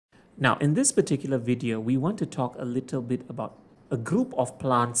Now, in this particular video, we want to talk a little bit about a group of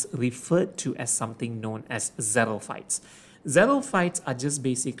plants referred to as something known as xerophytes. Xerophytes are just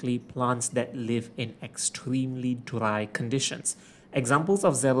basically plants that live in extremely dry conditions. Examples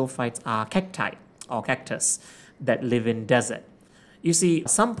of xerophytes are cacti or cactus that live in desert. You see,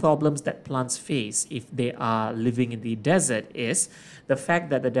 some problems that plants face if they are living in the desert is the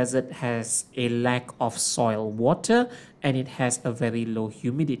fact that the desert has a lack of soil water and it has a very low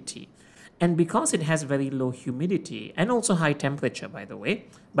humidity. And because it has very low humidity and also high temperature, by the way,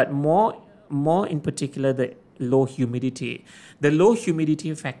 but more in particular the low humidity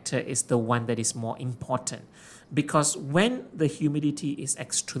factor is the one that is more important, because when the humidity is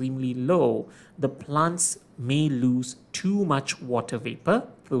extremely low, the plants may lose too much water vapor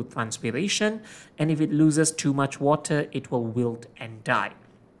through transpiration, and if it loses too much water, it will wilt and die.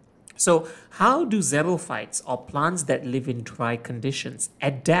 So how do xerophytes, or plants that live in dry conditions,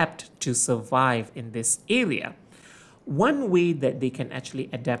 adapt to survive in this area? One way that they can actually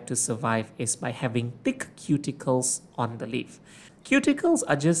adapt to survive is by having thick cuticles on the leaf. Cuticles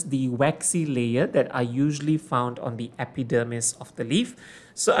are just the waxy layer that are usually found on the epidermis of the leaf.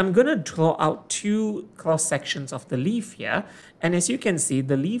 So I'm going to draw out two cross sections of the leaf here. And as you can see,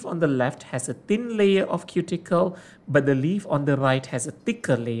 the leaf on the left has a thin layer of cuticle, but the leaf on the right has a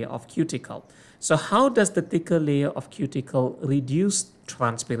thicker layer of cuticle. So how does the thicker layer of cuticle reduce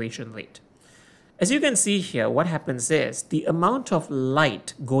transpiration rate? As you can see here, what happens is the amount of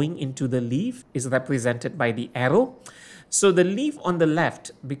light going into the leaf is represented by the arrow. So the leaf on the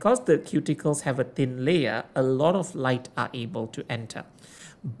left, because the cuticles have a thin layer, a lot of light are able to enter.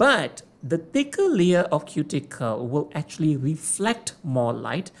 But the thicker layer of cuticle will actually reflect more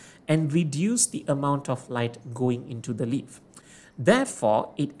light and reduce the amount of light going into the leaf.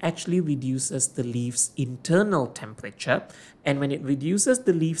 Therefore, it actually reduces the leaf's internal temperature, and when it reduces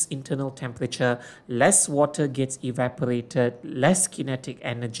the leaf's internal temperature, less water gets evaporated, less kinetic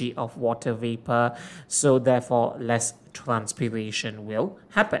energy of water vapor, so therefore less transpiration will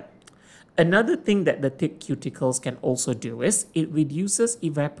happen. Another thing that the thick cuticles can also do is it reduces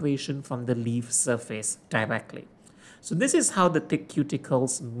evaporation from the leaf surface directly. So this is how the thick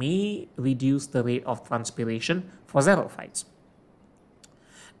cuticles may reduce the rate of transpiration for xerophytes.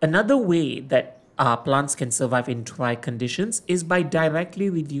 Another way that plants can survive in dry conditions is by directly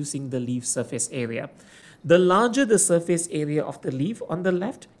reducing the leaf surface area. The larger the surface area of the leaf on the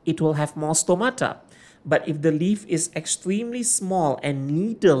left, it will have more stomata. But if the leaf is extremely small and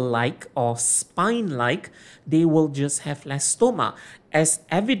needle-like or spine-like, they will just have less stoma, as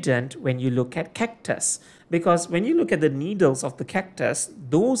evident when you look at cactus. Because when you look at the needles of the cactus,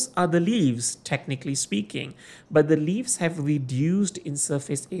 those are the leaves, technically speaking. But the leaves have reduced in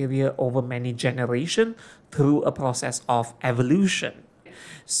surface area over many generations through a process of evolution.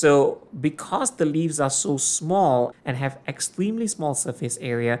 So because the leaves are so small and have extremely small surface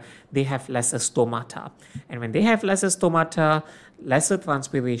area, they have lesser stomata. And when they have lesser stomata, lesser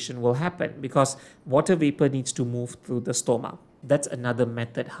transpiration will happen because water vapor needs to move through the stoma. That's another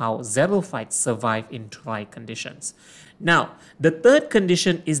method how xerophytes survive in dry conditions. Now, the third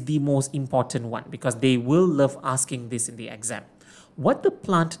condition is the most important one because they will love asking this in the exam. What the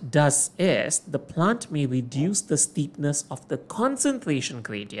plant does is the plant may reduce the steepness of the concentration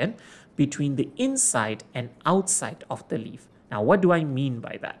gradient between the inside and outside of the leaf. Now, what do I mean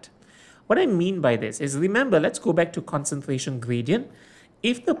by that? What I mean by this is, remember, let's go back to concentration gradient.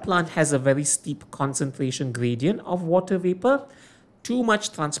 If the plant has a very steep concentration gradient of water vapor, too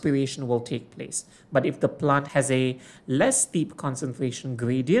much transpiration will take place. But if the plant has a less steep concentration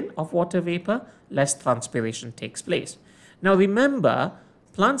gradient of water vapor, less transpiration takes place. Now remember,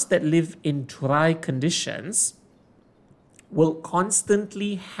 plants that live in dry conditions will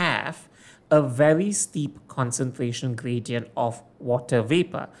constantly have a very steep concentration gradient of water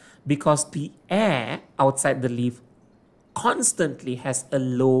vapor because the air outside the leaf constantly has a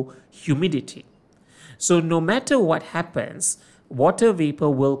low humidity. So no matter what happens, water vapor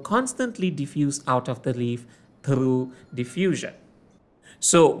will constantly diffuse out of the leaf through diffusion.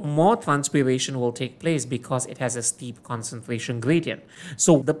 So more transpiration will take place because it has a steep concentration gradient.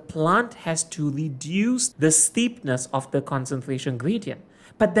 So the plant has to reduce the steepness of the concentration gradient.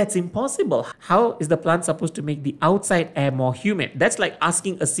 But that's impossible. How is the plant supposed to make the outside air more humid? That's like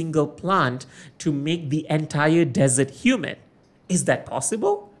asking a single plant to make the entire desert humid. Is that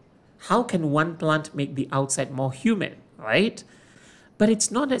possible? How can one plant make the outside more humid, right? But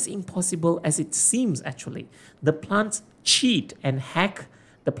it's not as impossible as it seems actually. The plants cheat and hack,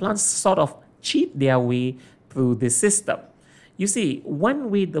 the plants sort of cheat their way through this system. You see, one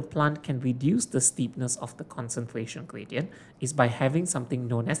way the plant can reduce the steepness of the concentration gradient is by having something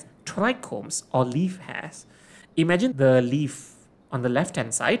known as trichomes or leaf hairs. Imagine the leaf on the left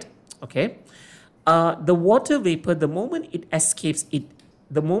hand side, okay? The water vapor, the moment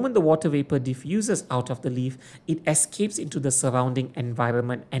the moment the water vapor diffuses out of the leaf, it escapes into the surrounding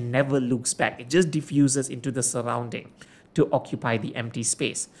environment and never looks back. It just diffuses into the surrounding to occupy the empty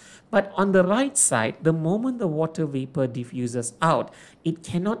space. But on the right side, the moment the water vapor diffuses out, it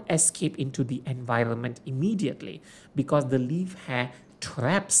cannot escape into the environment immediately because the leaf hair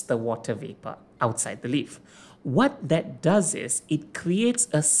traps the water vapor outside the leaf. What that does is it creates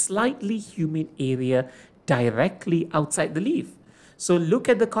a slightly humid area directly outside the leaf. So look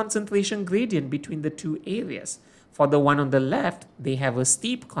at the concentration gradient between the two areas. For the one on the left, they have a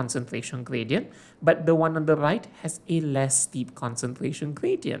steep concentration gradient, but the one on the right has a less steep concentration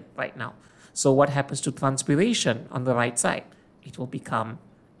gradient right now. So what happens to transpiration on the right side? It will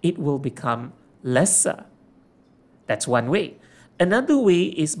become lesser. That's one way. Another way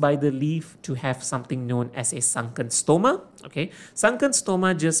is by the leaf to have something known as a sunken stoma. Okay, sunken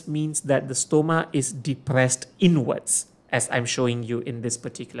stoma just means that the stoma is depressed inwards, as I'm showing you in this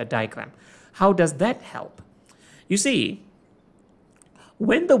particular diagram. How does that help? You see,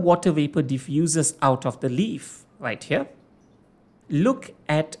 when the water vapor diffuses out of the leaf, right here, look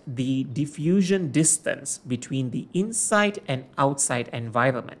at the diffusion distance between the inside and outside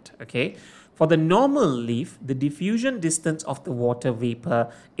environment, okay? For the normal leaf, the diffusion distance of the water vapor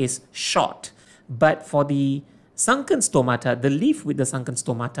is short, but for the sunken stomata, the leaf with the sunken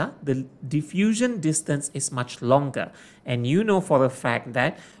stomata, the diffusion distance is much longer. And you know for a fact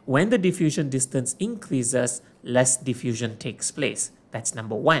that when the diffusion distance increases, less diffusion takes place. That's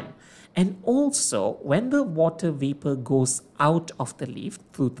number one. And also, when the water vapor goes out of the leaf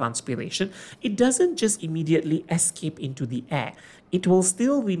through transpiration, it doesn't just immediately escape into the air. It will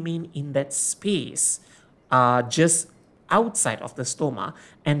still remain in that space just outside of the stoma,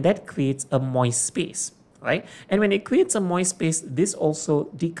 and that creates a moist space. Right? And when it creates a moist space, this also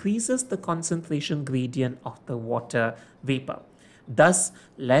decreases the concentration gradient of the water vapor. Thus,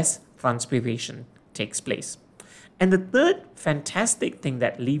 less transpiration takes place. And the third fantastic thing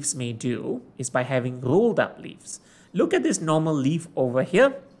that leaves may do is by having rolled up leaves. Look at this normal leaf over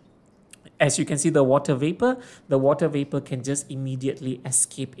here. As you can see, the water vapor can just immediately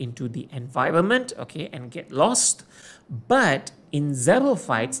escape into the environment, okay, and get lost. But in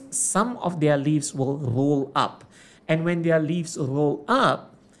xerophytes, some of their leaves will roll up. And when their leaves roll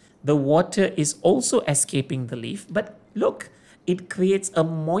up, the water is also escaping the leaf. But look, it creates a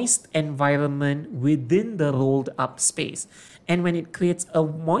moist environment within the rolled up space. And when it creates a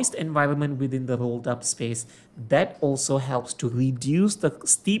moist environment within the rolled up space, that also helps to reduce the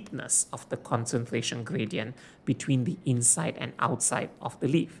steepness of the concentration gradient between the inside and outside of the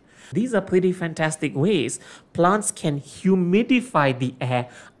leaf. These are pretty fantastic ways plants can humidify the air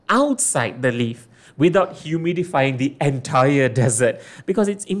outside the leaf without humidifying the entire desert, because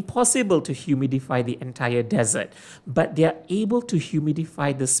it's impossible to humidify the entire desert, but they are able to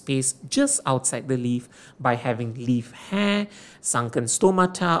humidify the space just outside the leaf by having leaf hair, sunken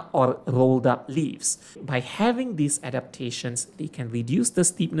stomata, or rolled up leaves. By having these adaptations, they can reduce the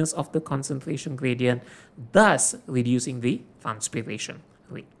steepness of the concentration gradient, thus reducing the transpiration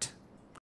rate.